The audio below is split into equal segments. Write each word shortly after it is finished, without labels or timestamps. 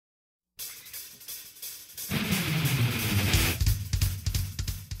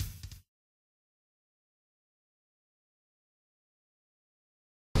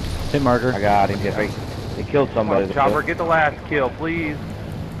Hit marker. I got him. He killed somebody. Come on, Chopper, get the last kill, please.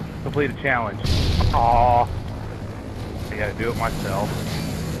 Complete a challenge. Aw. I gotta do it myself.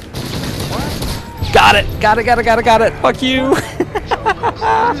 What? Got it! Got it! Fuck you!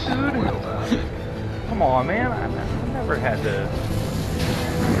 Come on, man. I never had to.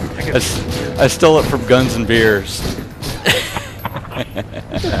 I stole it from Guns and Beers.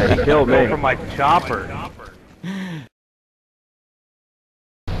 He killed me. From my chopper.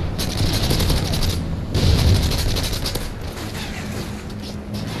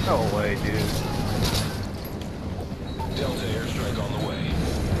 No way, dude. Delta airstrike on the way.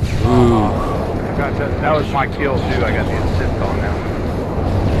 I got that was my kill too. I got the assist on that one.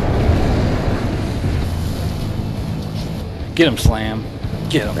 Get him, Slam.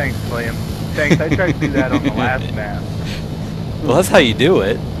 Get him. Thanks, Liam. Thanks. I tried to do that on the last map. Well, that's how you do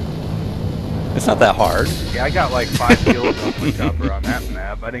it. It's not that hard. Yeah, I got like 5 kills off my chopper on that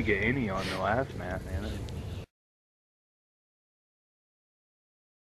map. I didn't get any on the last map, man.